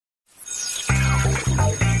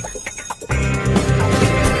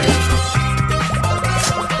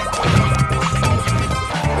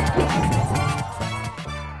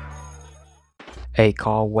A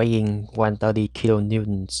car weighing 130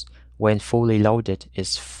 kilonewtons when fully loaded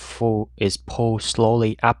is pulled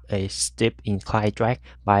slowly up a steep incline drag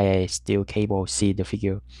by a steel cable. See the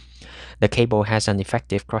figure. The cable has an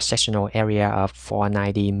effective cross-sectional area of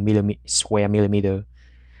 490 square millimeter,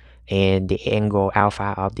 and the angle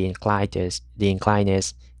alpha of the incline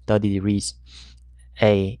is 30 degrees.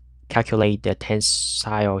 A. Calculate the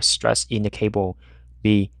tensile stress in the cable.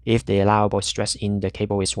 B. If the allowable stress in the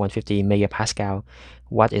cable is 150 megapascal,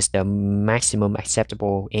 what is the maximum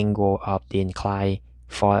acceptable angle of the incline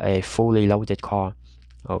for a fully loaded car?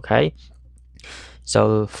 Okay.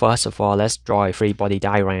 So first of all, let's draw a free body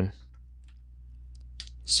diagram.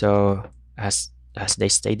 So as they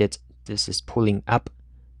stated, this is pulling up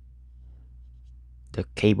the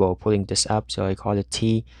cable, pulling this up, so I call it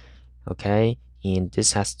T. Okay, and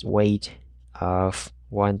this has weight of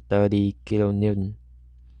 130 kilonewton.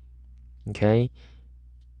 Okay,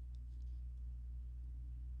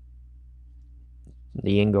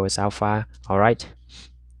 the angle is alpha. All right,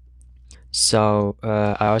 so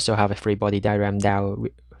I also have a free body diagram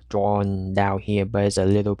drawn down here, but it's a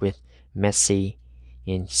little bit messy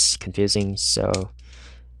and confusing, so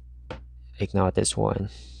ignore this one.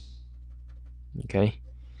 Okay,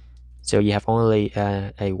 so you have only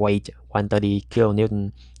a weight 130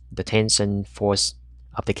 kilonewton, the tension force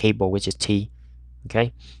of the cable, which is T.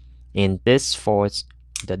 Okay, and this force,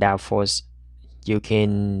 the down force, you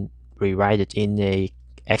can rewrite it in a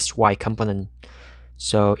xy component.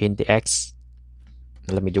 So in the x,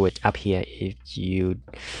 let me do it up here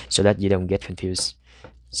so that you don't get confused.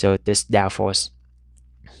 So this down force,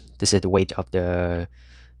 this is the weight of the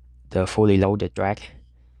fully loaded drag.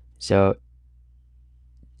 So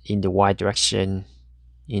in the y direction,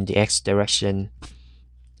 in the x direction,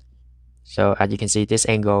 so as you can see, this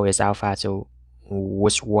angle is alpha. So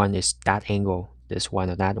which one is that angle, this one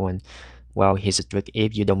or that one? Well, here's a trick.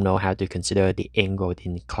 If you don't know how to consider the angle, the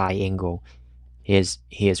incline angle, here's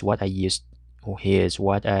what I use, or here's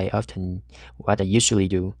what I usually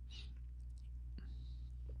do.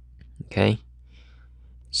 Okay,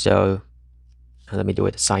 so let me do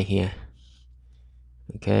it aside here.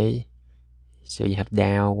 Okay, so you have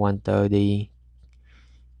down 130,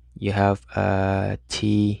 you have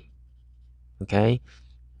T. Okay,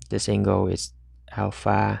 this angle is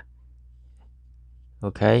alpha.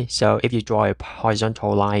 Okay, so if you draw a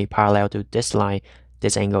horizontal line parallel to this line,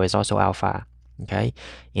 this angle is also alpha. Okay,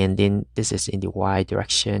 and then this is in the y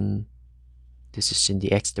direction, this is in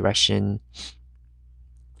the x direction.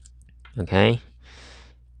 Okay,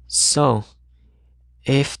 so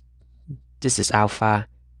if this is alpha,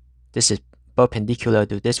 this is perpendicular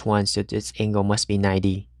to this one, so this angle must be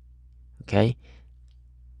 90. Okay,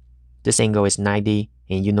 this angle is 90,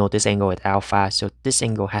 and you know this angle is alpha, so this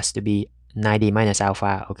angle has to be 90 minus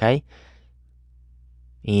alpha. Okay,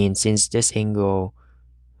 and since this angle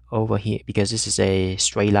over here, because this is a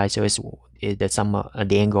straight line, so the sum of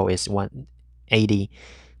the angle is 180.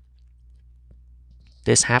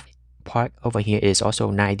 This half part over here is also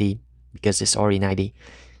 90 because it's already 90.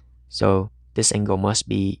 So this angle must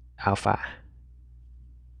be alpha.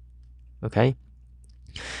 Okay,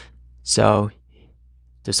 so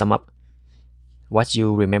to sum up, what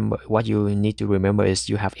you need to remember is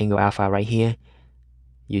you have angle alpha right here.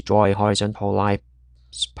 You draw a horizontal line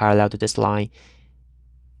parallel to this line,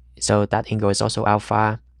 so that angle is also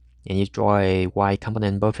alpha, and you draw a y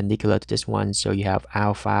component perpendicular to this one, so you have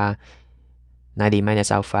alpha 90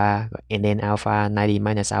 minus alpha, and then alpha 90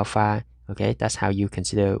 minus alpha. Okay, that's how you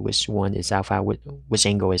consider which one is alpha, which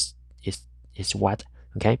angle is what.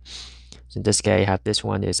 Okay, so in this case, I have this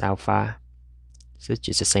one is alpha, so it's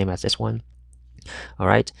just the same as this one. All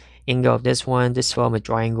right, angle of this one, this form a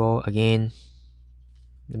triangle again.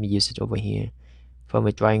 Let me use it over here. Form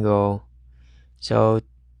a triangle. So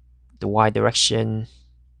the y direction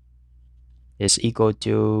is equal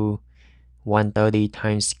to 130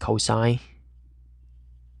 times cosine.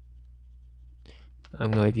 I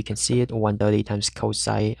don't know if you can see it. 130 times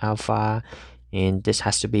cosine alpha, and this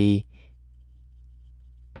has to be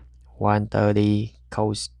 130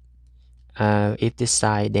 cos. If this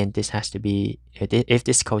side, then this has to be. If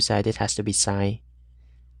this cosine, this has to be sine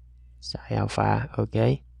alpha.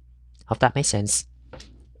 Okay, hope that makes sense.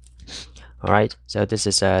 All right, so this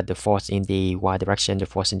is the force in the y direction, the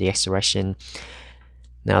force in the x direction.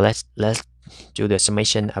 Now let's do the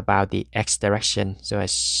summation about the x direction. So I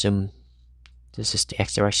assume this is the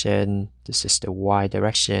x direction, this is the y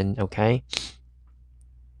direction. Okay,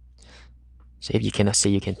 so if you cannot see,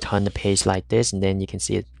 you can turn the page like this, and then you can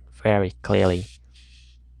see it very clearly.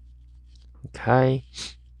 Okay,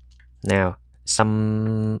 now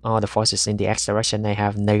some other forces in the x direction, they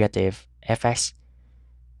have negative fx,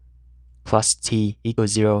 plus T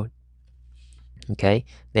equals 0. Okay,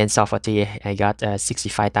 then solve for T, I got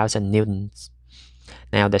 65,000 newtons.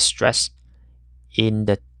 Now the stress in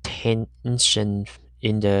the tension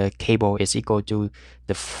in the cable is equal to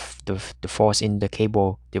the force in the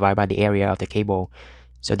cable divided by the area of the cable.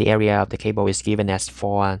 So the area of the cable is given as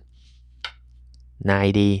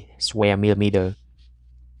 490 square millimeter.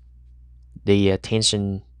 The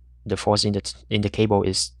tension, the force in the cable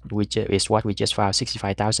is what we just found,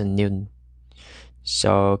 65,000 newton.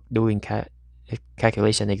 So doing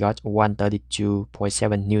calculation, I got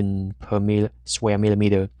 132.7 newton per square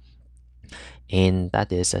millimeter, and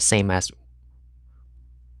that is the same as.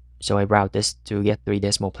 So I route this to get 3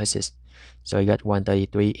 decimal places. So I got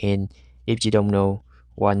 133, and if you don't know,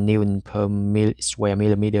 1 newton per square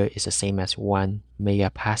millimeter is the same as 1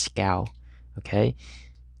 megapascal. Okay,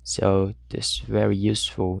 so this is very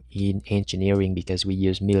useful in engineering because we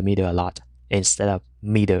use millimeter a lot instead of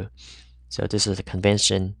meter. So this is a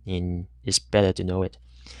convention, and it's better to know it.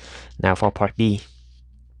 Now for part B.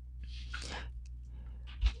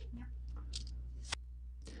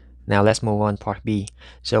 Now let's move on part B.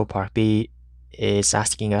 So part B is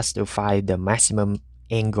asking us to find the maximum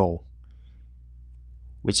angle,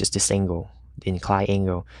 which is this angle, the inclined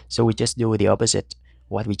angle. So we just do the opposite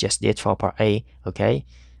what we just did for part A. Okay,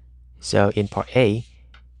 so in part A,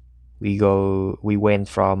 we went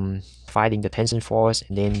from finding the tension force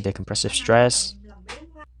and then the compressive stress.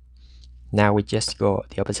 Now we just go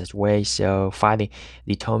the opposite way. So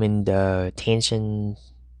determine the tension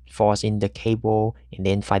force in the cable and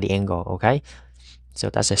then find the angle. Okay, so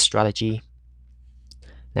that's a strategy.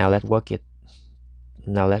 Now let's work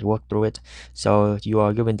through it. So you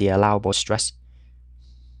are given the allowable stress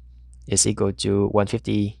is equal to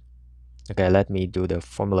 150. Okay, let me do the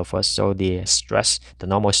formula first. So the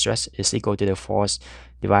normal stress is equal to the force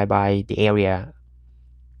divided by the area.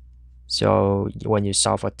 So when you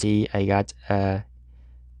solve for T, I got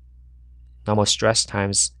normal stress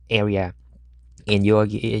times area, and you're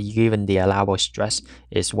given the allowable stress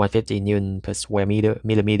is 150 newton per square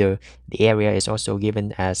millimeter. The area is also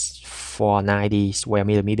given as 490 square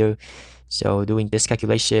millimeter. So doing this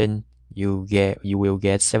calculation, you will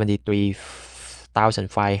get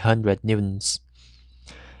 73,500 newtons,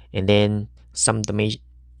 and then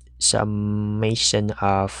summation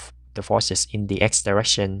of the forces in the x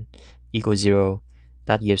direction equals 0.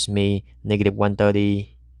 That gives me negative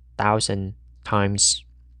 130,000 times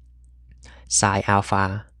psi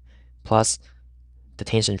alpha plus the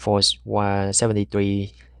tension force was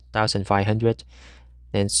 73,500.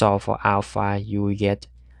 Then solve for alpha, you will get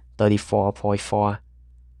 34.4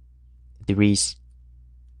 degrees.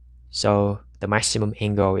 So the maximum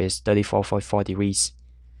angle is 34.4 degrees.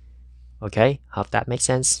 Okay, hope that makes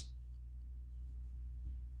sense.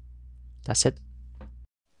 That's it.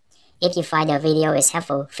 If you find the video is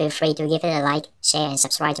helpful, feel free to give it a like, share, and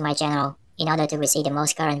subscribe to my channel in order to receive the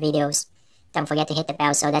most current videos. Don't forget to hit the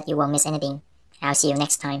bell so that you won't miss anything. I'll see you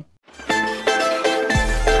next time.